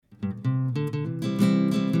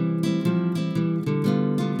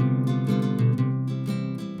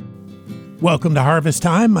Welcome to Harvest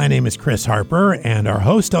Time. My name is Chris Harper, and our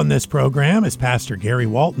host on this program is Pastor Gary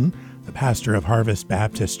Walton, the pastor of Harvest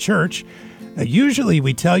Baptist Church. Usually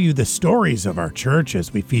we tell you the stories of our church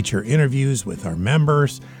as we feature interviews with our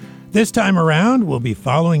members. This time around, we'll be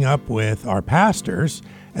following up with our pastors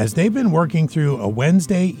as they've been working through a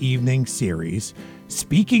Wednesday evening series,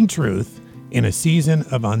 Speaking Truth in a Season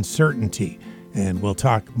of Uncertainty. And we'll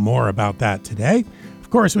talk more about that today.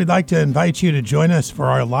 Of course, we'd like to invite you to join us for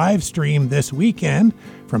our live stream this weekend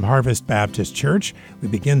from Harvest Baptist Church. We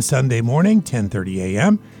begin Sunday morning, 10:30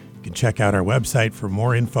 a.m. You can check out our website for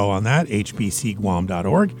more info on that,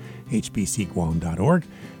 hbcguam.org, hbcguam.org.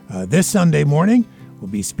 This Sunday morning,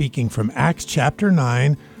 we'll be speaking from Acts chapter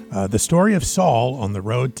 9, the story of Saul on the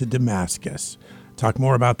road to Damascus. Talk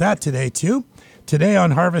more about that today, too. Today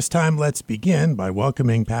on Harvest Time, let's begin by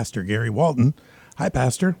welcoming Pastor Gary Walton. Hi,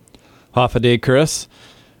 Pastor. Half a day, Chris.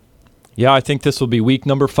 Yeah, I think this will be week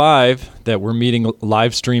number 5 that we're meeting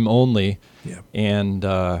live stream only. Yeah. And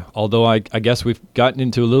although I guess we've gotten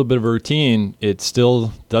into a little bit of a routine, it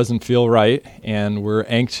still doesn't feel right, and we're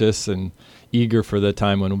anxious and eager for the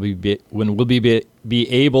time when we'll be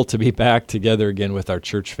able to be back together again with our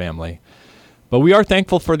church family. But we are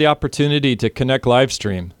thankful for the opportunity to connect live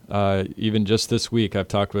stream. Even just this week, I've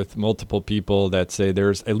talked with multiple people that say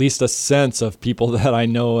there's at least a sense of people that I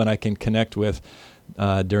know and I can connect with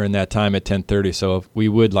during that time at 10:30. So we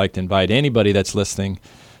would like to invite anybody that's listening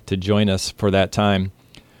to join us for that time.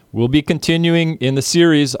 We'll be continuing in the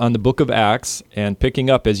series on the book of Acts and picking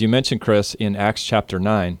up, as you mentioned, Chris, in Acts chapter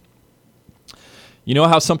 9. You know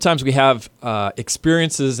how sometimes we have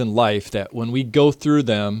experiences in life that when we go through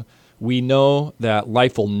them, we know that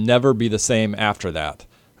life will never be the same after that.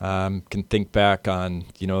 Can think back on,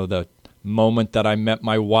 the moment that I met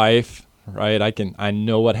my wife, right? I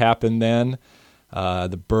know what happened then,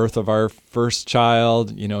 the birth of our first child,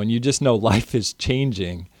 and you just know life is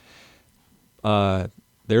changing.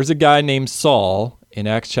 There's a guy named Saul in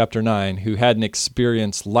Acts chapter 9 who had an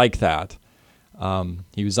experience like that.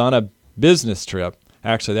 He was on a business trip.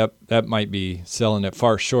 Actually, that might be selling it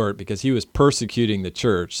far short because he was persecuting the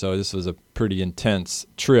church. So this was a pretty intense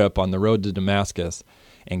trip on the road to Damascus.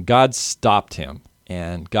 And God stopped him,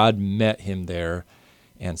 and God met him there.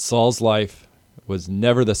 And Saul's life was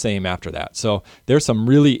never the same after that. So there's some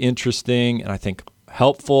really interesting and I think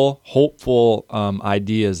helpful, hopeful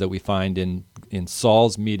ideas that we find in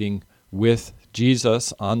Saul's meeting with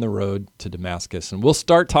Jesus on the road to Damascus. And we'll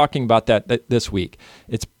start talking about that this week.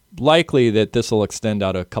 It's likely that this will extend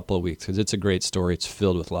out a couple of weeks because it's a great story. It's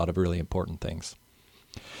filled with a lot of really important things.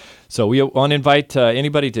 So we want to invite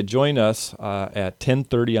anybody to join us at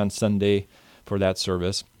 10:30 on Sunday for that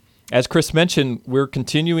service. As Chris mentioned, we're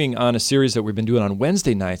continuing on a series that we've been doing on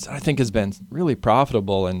Wednesday nights that I think has been really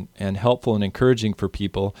profitable and helpful and encouraging for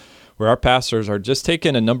people, where our pastors are just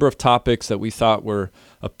taking a number of topics that we thought were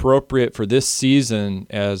appropriate for this season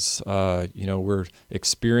as we're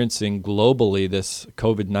experiencing globally this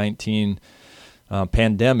COVID-19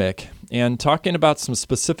 pandemic, and talking about some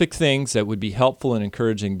specific things that would be helpful and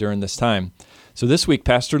encouraging during this time. So this week,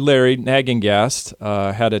 Pastor Larry Nagengast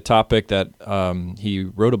had a topic that he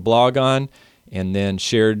wrote a blog on and then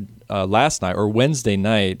shared last night or Wednesday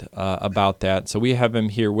night about that. So we have him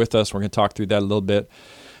here with us. We're going to talk through that a little bit.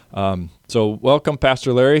 So welcome,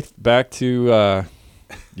 Pastor Larry, back to,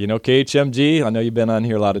 KHMG. I know you've been on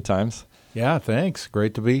here a lot of times. Yeah, thanks.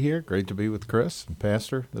 Great to be here. Great to be with Chris and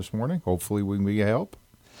Pastor this morning. Hopefully we can be a help.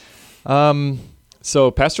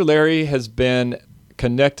 So Pastor Larry has been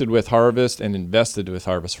connected with Harvest and invested with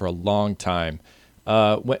Harvest for a long time.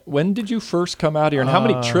 When did you first come out here, and how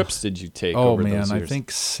many trips did you take over those years? I think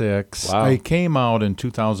 6. Wow. I came out in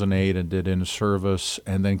 2008 and did in-service,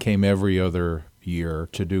 and then came every other year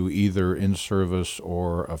to do either in-service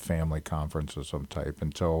or a family conference of some type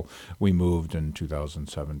until we moved in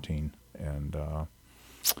 2017. And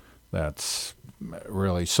that's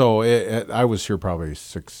really, so I was here probably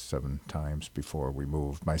 6-7 times before we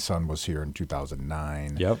moved. My son was here in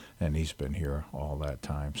 2009, Yep. and he's been here all that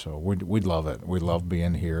time. So we love it. We love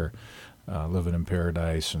being here, living in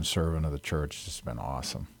paradise and serving of the church. It's been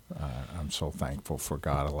awesome. I'm so thankful for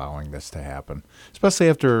God allowing this to happen, especially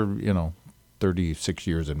after 36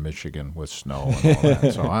 years in Michigan with snow and all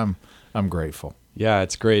that. So I'm grateful. Yeah,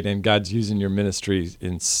 it's great, and God's using your ministry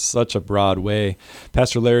in such a broad way.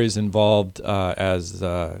 Pastor Larry's involved as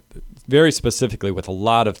very specifically with a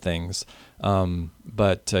lot of things,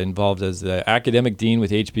 but involved as the academic dean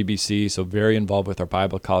with HBBC, so very involved with our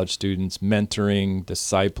Bible college students, mentoring,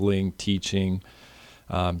 discipling, teaching,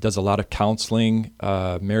 does a lot of counseling,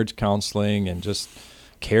 marriage counseling, and just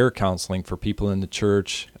care counseling for people in the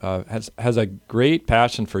church, has a great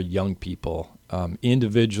passion for young people.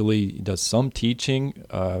 Individually, he does some teaching,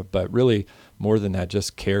 but really more than that,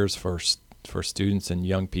 just cares for students and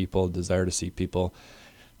young people, desire to see people,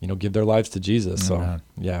 give their lives to Jesus. So,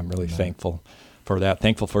 yeah, I'm really thankful for that.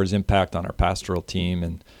 Thankful for his impact on our pastoral team.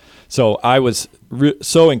 And so I was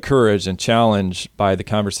so encouraged and challenged by the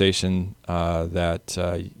conversation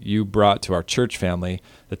that you brought to our church family.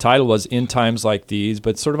 The title was In Times Like These,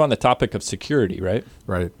 but sort of on the topic of security, right?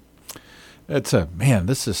 Right.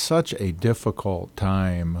 This is such a difficult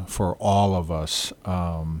time for all of us.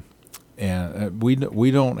 And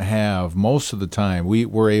we don't have, most of the time,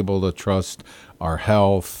 we're able to trust our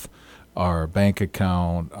health, our bank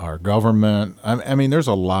account, our government. I mean, there's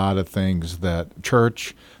a lot of things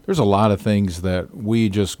there's a lot of things that we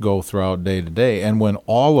just go throughout day to day. And when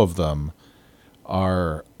all of them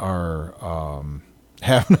are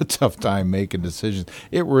having a tough time making decisions,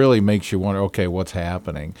 it really makes you wonder, okay, what's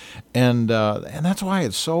happening? And that's why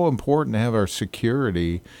it's so important to have our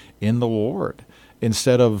security in the Lord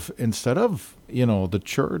instead of the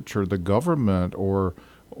church or the government or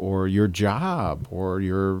your job or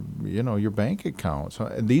your bank account.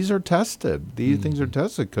 So these are tested. These things are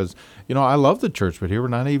tested because I love the church, but here we're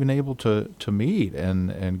not even able to meet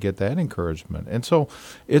and get that encouragement. And so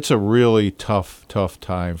it's a really tough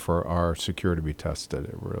time for our security to be tested.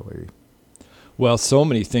 It really. Well, so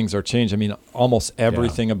many things are changed. I mean, almost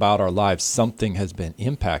everything about our lives, something has been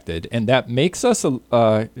impacted, and that makes us.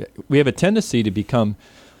 We have a tendency to become,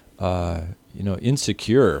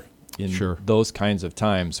 insecure in those kinds of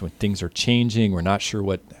times when things are changing. We're not sure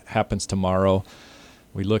what happens tomorrow.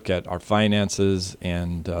 We look at our finances,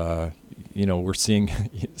 and we're seeing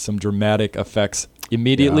some dramatic effects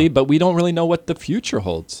immediately, but we don't really know what the future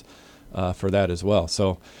holds for that as well.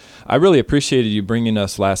 So I really appreciated you bringing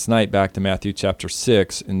us last night back to Matthew chapter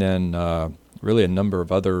 6, and then really a number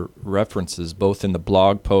of other references, both in the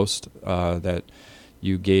blog post that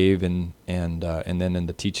you gave and then in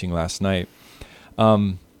the teaching last night.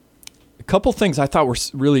 A couple things I thought were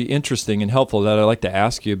really interesting and helpful that I'd like to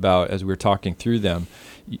ask you about as we were talking through them.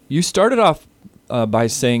 You started off by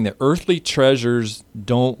saying that earthly treasures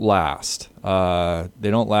don't last.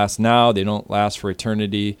 They don't last now. They don't last for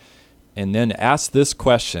eternity. And then ask this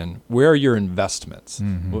question: where are your investments?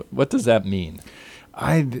 Mm-hmm. What does that mean?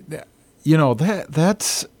 That's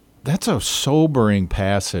a sobering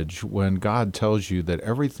passage when God tells you that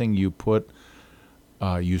everything you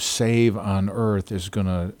save on earth is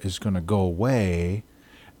gonna go away,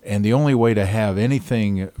 and the only way to have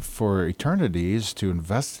anything for eternity is to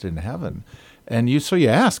invest in heaven. And you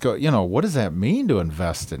ask, what does that mean to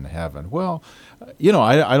invest in heaven? Well,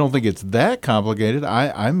 I don't think it's that complicated.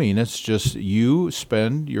 I mean, it's just you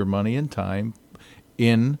spend your money and time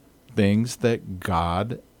in things that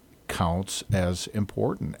God counts as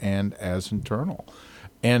important and as eternal.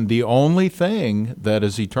 And the only thing that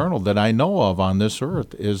is eternal that I know of on this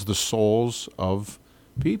earth is the souls of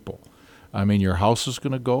people. I mean, your house is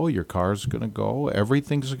going to go, your car is going to go,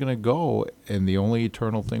 everything's going to go, and the only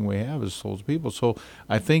eternal thing we have is souls of people. So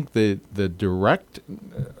I think the direct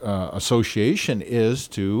association is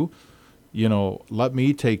to, let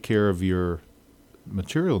me take care of your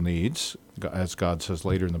material needs, as God says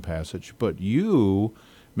later in the passage, but you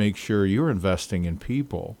make sure you're investing in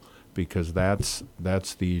people, because that's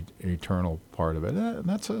the eternal part of it. And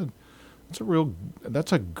that's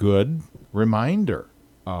a good reminder.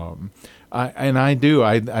 I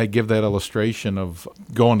give that illustration of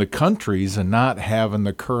going to countries and not having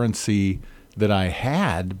the currency that I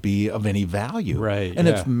had be of any value. Right.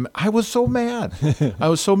 And I was so mad. I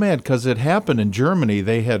was so mad because it happened in Germany.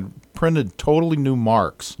 They had printed totally new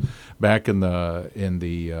marks back in the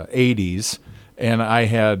 80s. And I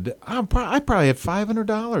probably had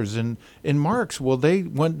 $500 in marks. Well, they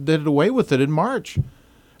did away with it in March.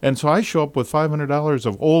 And so I show up with $500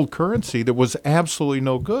 of old currency that was absolutely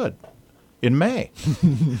no good in May.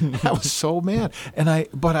 I was so mad.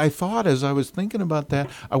 But I thought, as I was thinking about that,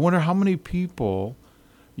 I wonder how many people,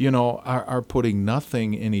 are putting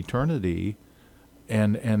nothing in eternity,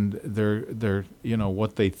 and they're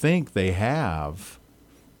what they think they have,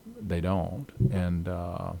 they don't. And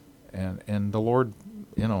the Lord,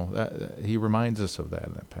 He reminds us of that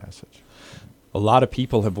in that passage. A lot of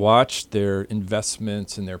people have watched their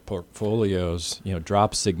investments and their portfolios,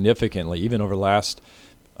 drop significantly, even over the last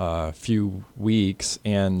few weeks,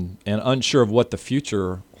 and unsure of what the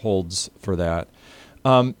future holds for that.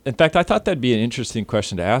 In fact, I thought that'd be an interesting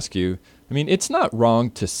question to ask you. I mean, it's not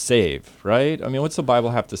wrong to save, right? I mean, what's the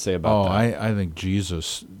Bible have to say about that? I think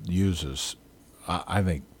Jesus uses. I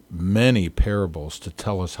think many parables to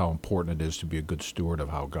tell us how important it is to be a good steward of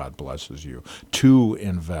how God blesses you, to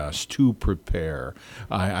invest, to prepare.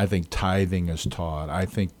 I think tithing is taught. I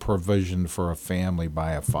think provision for a family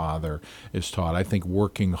by a father is taught. I think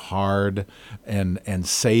working hard and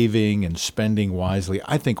saving and spending wisely.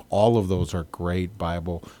 I think all of those are great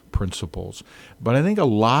Bible principles. But I think a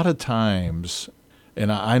lot of times,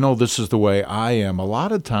 and I know this is the way I am, a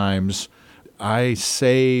lot of times I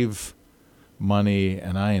save money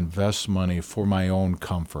and I invest money for my own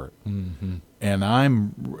comfort. Mm-hmm. And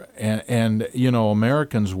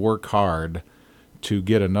Americans work hard to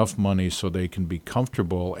get enough money so they can be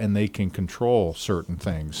comfortable and they can control certain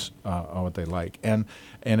things, what they like. And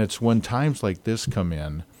it's when times like this come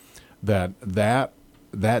in that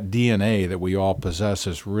DNA that we all possess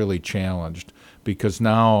is really challenged, because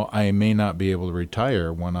now I may not be able to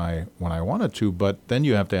retire when I wanted to, but then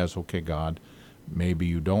you have to ask, okay, God, maybe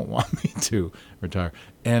you don't want me to retire.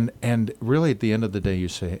 And really at the end of the day, you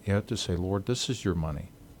have to say, Lord, this is your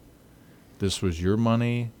money. This was your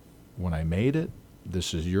money when I made it.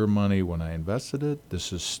 This is your money when I invested it.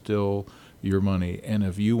 This is still your money. And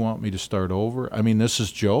if you want me to start over, this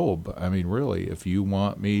is Job. Really, if you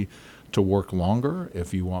want me to work longer,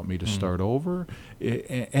 if you want me to start over.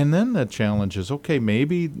 And then the challenge is, okay,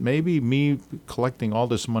 maybe me collecting all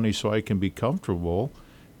this money so I can be comfortable,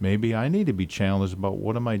 maybe I need to be challenged about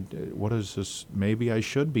what is this? Maybe I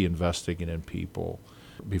should be investing it in people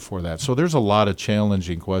before that. So there's a lot of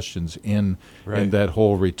challenging questions in that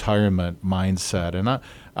whole retirement mindset. And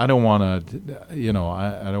I don't want to,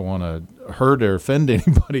 I don't want to hurt or offend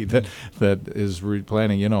anybody that is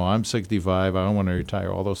planning, I'm 65, I don't want to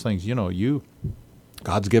retire, all those things.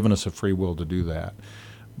 God's given us a free will to do that.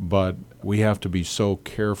 But we have to be so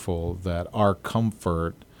careful that our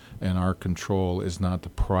comfort and our control is not the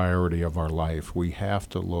priority of our life. We have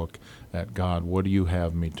to look at, God, what do you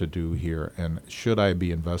have me to do here? And should I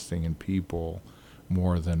be investing in people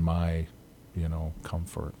more than my,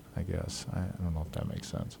 comfort, I guess? I don't know if that makes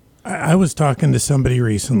sense. I was talking to somebody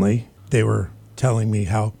recently. They were telling me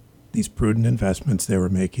how these prudent investments they were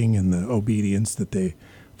making and the obedience that they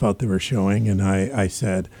felt they were showing. And I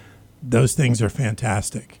said, those things are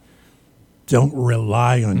fantastic. Don't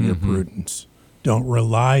rely on your prudence. Don't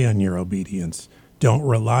rely on your obedience. Don't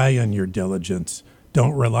rely on your diligence.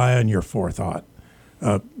 Don't rely on your forethought.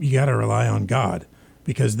 You got to rely on God,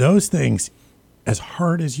 because those things, as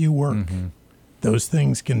hard as you work, those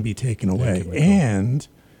things can be taken away. And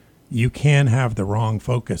you can have the wrong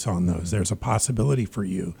focus on those. There's a possibility for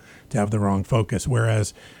you to have the wrong focus.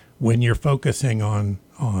 Whereas when you're focusing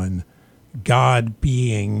on God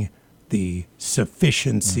being the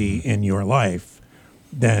sufficiency in your life,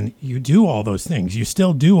 then you do all those things. You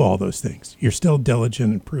still do all those things. You're still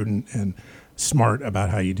diligent and prudent and smart about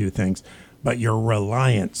how you do things, but your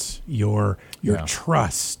reliance, your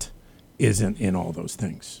trust isn't in all those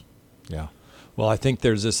things. Yeah. Well, I think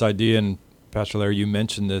there's this idea, and Pastor Larry, you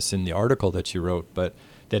mentioned this in the article that you wrote, but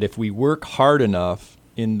that if we work hard enough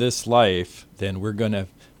in this life, then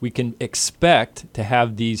we can expect to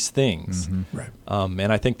have these things. Right.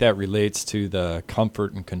 And I think that relates to the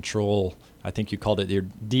comfort and control. I think you called it your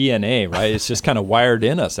DNA, right? It's just kind of wired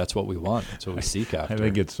in us. That's what we want. That's what we seek after. I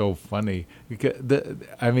think it's so funny.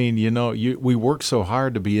 We work so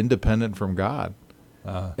hard to be independent from God.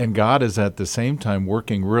 And God is at the same time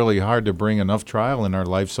working really hard to bring enough trial in our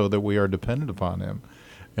life so that we are dependent upon Him.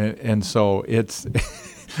 And so it's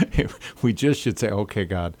we just should say, okay,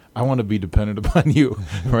 God, I want to be dependent upon you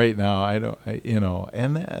right now.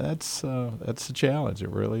 And that's a challenge. It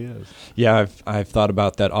really is. Yeah, I've thought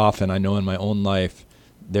about that often. I know in my own life,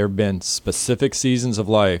 there have been specific seasons of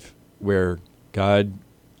life where God,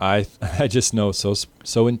 I just know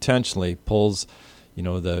so intentionally pulls,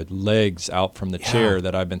 the legs out from the chair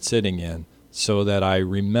that I've been sitting in, so that I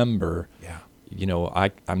remember,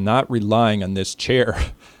 I'm not relying on this chair.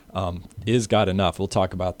 Is God enough? We'll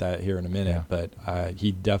talk about that here in a minute, but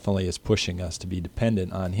He definitely is pushing us to be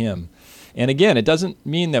dependent on Him. And again, it doesn't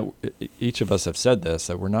mean that each of us have said this,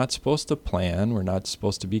 that we're not supposed to plan, we're not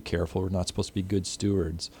supposed to be careful, we're not supposed to be good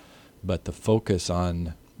stewards, but the focus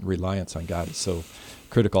on reliance on God is so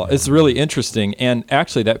critical. It's really interesting, and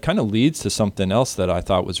actually that kind of leads to something else that I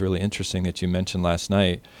thought was really interesting that you mentioned last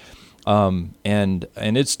night, and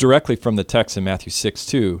it's directly from the text in Matthew 6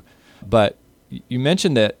 too, but you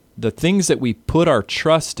mentioned that the things that we put our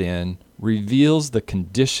trust in reveals the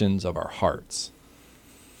conditions of our hearts.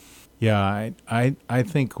 Yeah, I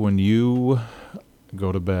think when you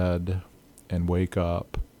go to bed and wake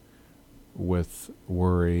up with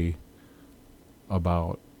worry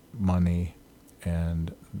about money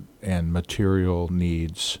and material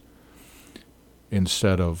needs,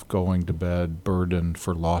 instead of going to bed burdened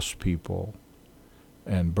for lost people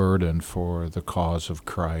and burdened for the cause of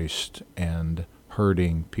Christ and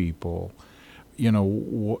hurting people.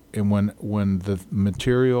 And when the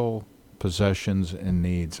material possessions and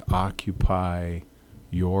needs occupy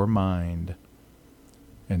your mind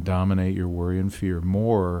and dominate your worry and fear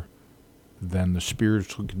more than the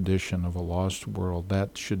spiritual condition of a lost world,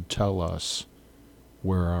 that should tell us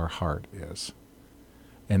where our heart is.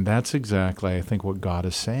 And that's exactly, I think, what God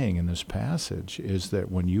is saying in this passage, is that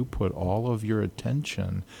when you put all of your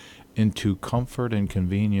attention into comfort and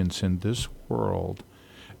convenience in this world,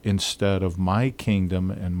 instead of my kingdom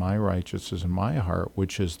and my righteousness in my heart,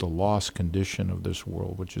 which is the lost condition of this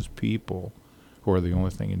world, which is people who are the only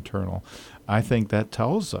thing eternal, I think that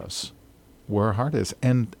tells us where our heart is.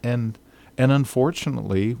 And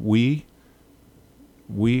unfortunately, we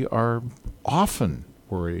are often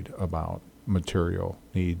worried about material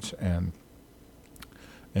needs and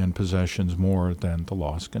possessions more than the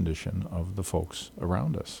lost condition of the folks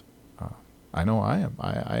around us. I know I am.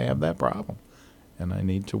 I have that problem, and I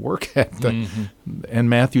need to work at that. And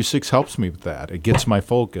Matthew 6 helps me with that. It gets my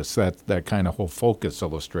focus, that kind of whole focus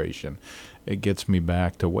illustration. It gets me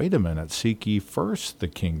back to, wait a minute, seek ye first the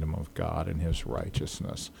kingdom of God and his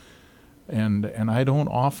righteousness. And I don't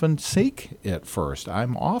often seek it first.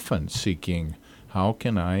 I'm often seeking, how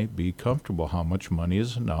can I be comfortable? How much money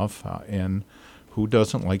is enough? And who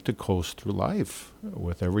doesn't like to coast through life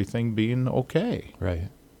with everything being okay? Right.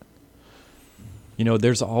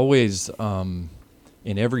 There's always, in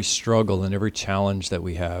every struggle and every challenge that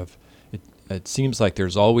we have, it seems like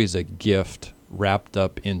there's always a gift wrapped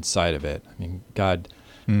up inside of it. I mean, God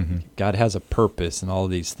has a purpose in all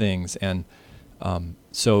of these things. And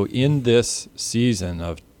so in this season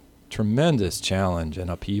of tremendous challenge and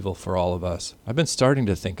upheaval for all of us, I've been starting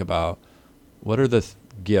to think about what are the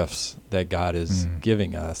gifts that God is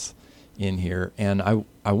giving us in here. And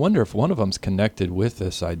I wonder if one of them's connected with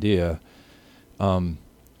this idea.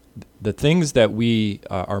 The things that we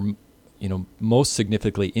are most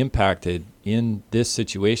significantly impacted in this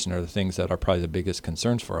situation are the things that are probably the biggest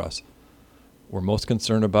concerns for us. We're most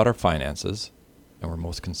concerned about our finances, and we're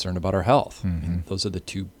most concerned about our health. And those are the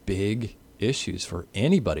two big issues for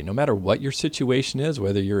anybody, no matter what your situation is,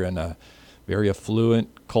 whether you're in a very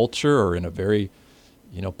affluent culture or in a very,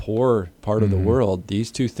 poor part of the world.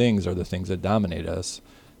 These two things are the things that dominate us: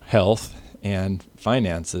 health and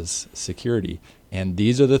finances, security. And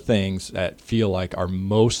these are the things that feel like are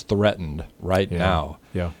most threatened right now.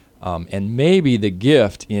 Yeah. And maybe the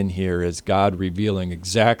gift in here is God revealing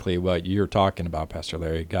exactly what you're talking about, Pastor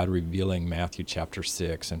Larry. God revealing Matthew chapter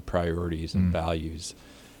 6 and priorities and values,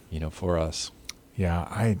 for us.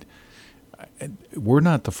 Yeah, we're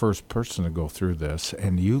not the first person to go through this.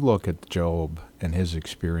 And you look at Job and his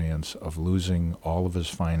experience of losing all of his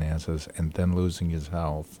finances and then losing his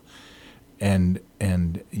health, and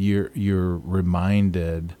you're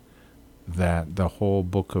reminded that the whole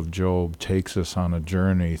book of Job takes us on a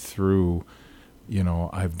journey through,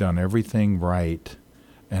 I've done everything right,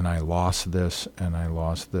 and I lost this, and I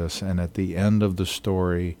lost this. And at the end of the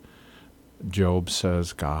story, Job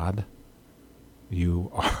says, God, you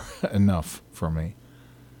are enough for me.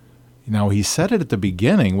 Now, he said it at the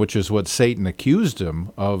beginning, which is what Satan accused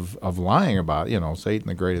him of lying about. Satan,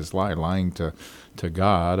 the greatest liar, lying to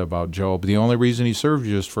God about Job. The only reason he served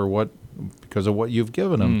you is because of what you've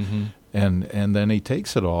given him. And then he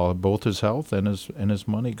takes it all, both his health and his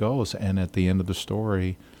money goes. And at the end of the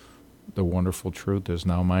story, the wonderful truth is,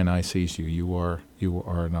 now mine eye sees you. You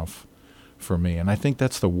are enough for me. And I think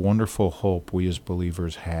that's the wonderful hope we as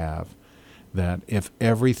believers have, that if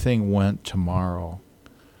everything went tomorrow,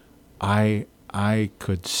 I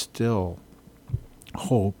could still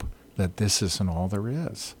hope that this isn't all there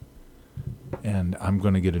is. And I'm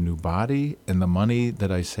going to get a new body, and the money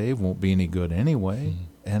that I save won't be any good anyway.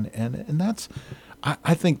 And that's,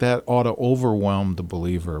 I think that ought to overwhelm the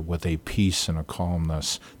believer with a peace and a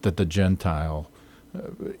calmness that the Gentile,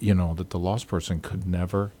 that the lost person could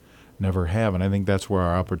never have. And I think that's where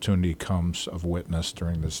our opportunity comes of witness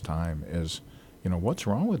during this time is, what's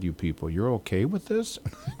wrong with you people? You're okay with this?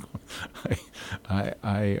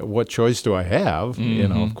 I what choice do I have?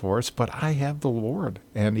 Of course, but I have the Lord,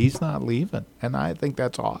 and he's not leaving. And I think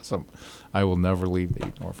that's awesome. I will never leave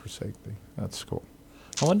thee nor forsake thee. That's cool.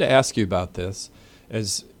 I wanted to ask you about this.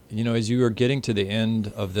 As you were getting to the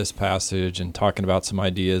end of this passage and talking about some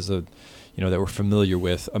ideas of, that we're familiar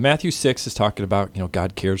with, Matthew 6 is talking about,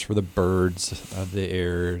 God cares for the birds of the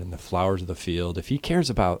air and the flowers of the field. If he cares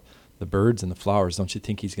about the birds and the flowers, don't you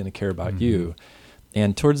think he's going to care about you?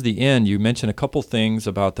 And towards the end, you mentioned a couple things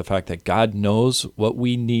about the fact that God knows what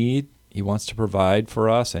we need He wants to provide for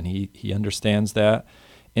us, and he understands that.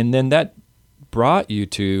 And then that brought you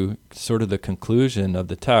to sort of the conclusion of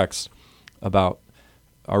the text about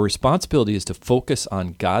our responsibility is to focus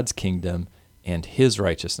on God's kingdom and his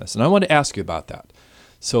righteousness. And I want to ask you about that.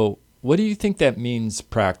 So what do you think that means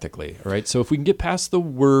practically? All right. So if we can get past the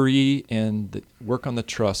worry and work on the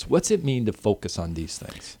trust, what's it mean to focus on these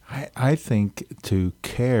things? I think to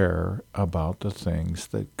care about the things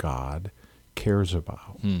that God cares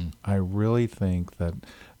about. I really think that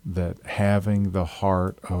having the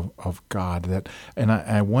heart of God, and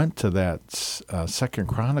I went to that 2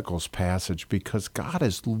 Chronicles passage because God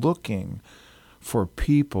is looking for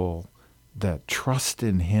people that trust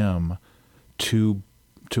in him to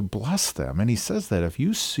bless them. And he says that if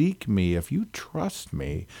you seek me, if you trust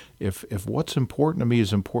me, if what's important to me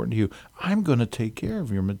is important to you, I'm going to take care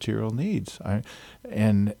of your material needs.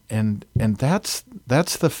 And that's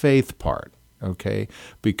the faith part, okay?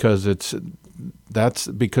 Because that's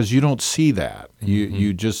because you don't see that.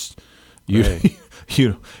 You just Right.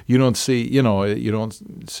 you don't see you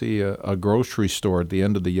don't see a grocery store at the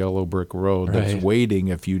end of the yellow brick road that's Right. waiting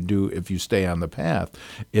if you stay on the path.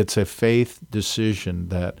 It's a faith decision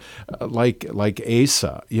that like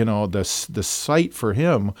Asa, the sight for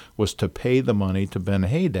him was to pay the money to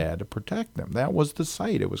Ben-Hadad to protect them. That was the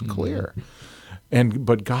sight. It was clear.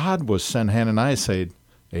 But God was sent Hananiah said,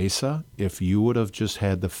 Asa, if you would have just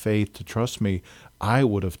had the faith to trust me, I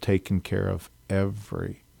would have taken care of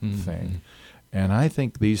everything. And I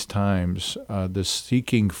think these times, the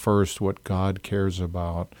seeking first what God cares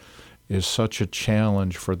about is such a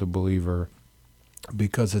challenge for the believer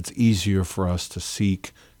because it's easier for us to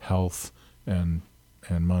seek health and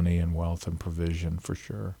money and wealth and provision for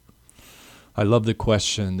sure. I love the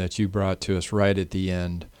question that you brought to us right at the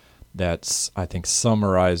end. That's, I think,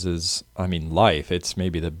 summarizes, life. It's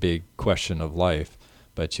maybe the big question of life.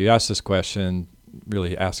 But you asked this question,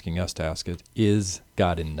 really asking us to ask it, is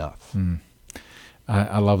God enough?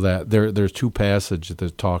 I love that. There's two passages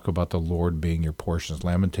that talk about the Lord being your portions,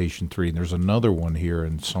 Lamentation 3, and there's another one here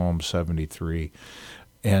in Psalm 73.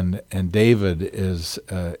 And David is,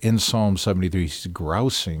 in Psalm 73, he's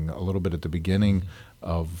grousing a little bit at the beginning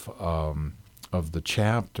of the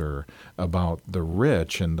chapter about the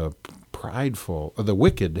rich and the prideful, the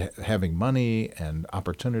wicked having money and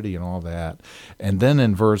opportunity and all that. And then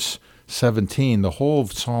in verse 17, the whole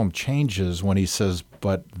psalm changes when he says,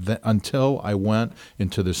 but until I went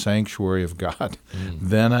into the sanctuary of God,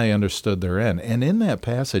 then I understood their end. And in that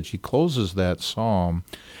passage, he closes that psalm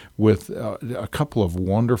with a couple of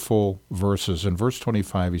wonderful verses. In verse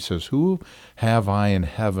 25, he says, who have I in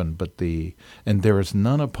heaven but thee? And there is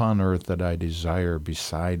none upon earth that I desire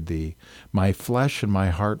beside thee. My flesh and my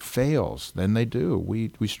heart fails. Then they do.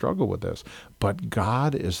 We struggle with this. But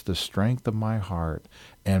God is the strength of my heart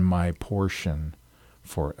and my portion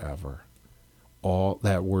forever. All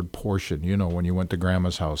that word portion, when you went to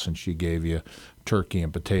Grandma's house and she gave you turkey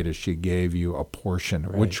and potatoes, she gave you a portion,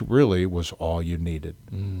 Right. which really was all you needed.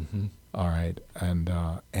 All right, and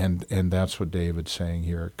that's what David's saying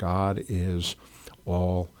here. God is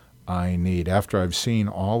all I need. After I've seen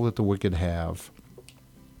all that the wicked have,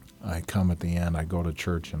 I come at the end, I go to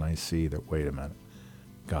church, and I see that, wait a minute,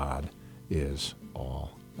 God is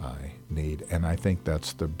all I need. And I think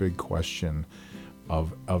that's the big question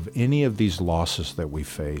of any of these losses that we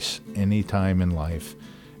face any time in life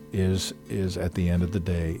is at the end of the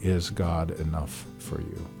day, is God enough for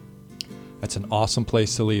you? That's an awesome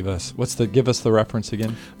place to leave us. Give us the reference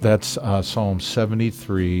again? That's Psalm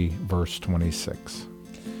 73, verse 26.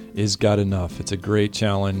 Is God enough? It's a great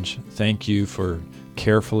challenge. Thank you for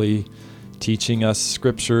carefully teaching us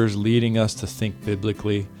scriptures, leading us to think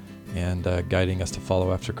biblically, and guiding us to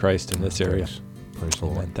follow after Christ in this area. Praise the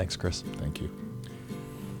Amen. Lord. Thanks, Chris. Thank you.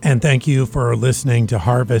 And thank you for listening to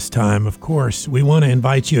Harvest Time. Of course, we want to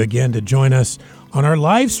invite you again to join us on our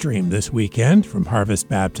live stream this weekend from Harvest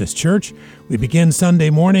Baptist Church. We begin Sunday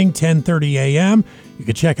morning, 10:30 a.m. You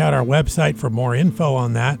can check out our website for more info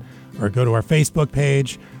on that, or go to our Facebook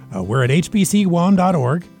page. We're at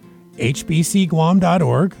hbcguam.org,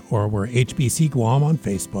 hbcguam.org, or we're HBC Guam on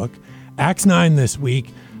Facebook. Acts 9 this week,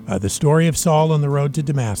 the story of Saul on the road to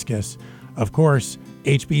Damascus. Of course,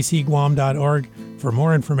 hbcguam.org for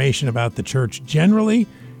more information about the church generally.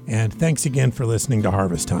 And thanks again for listening to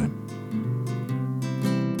Harvest Time.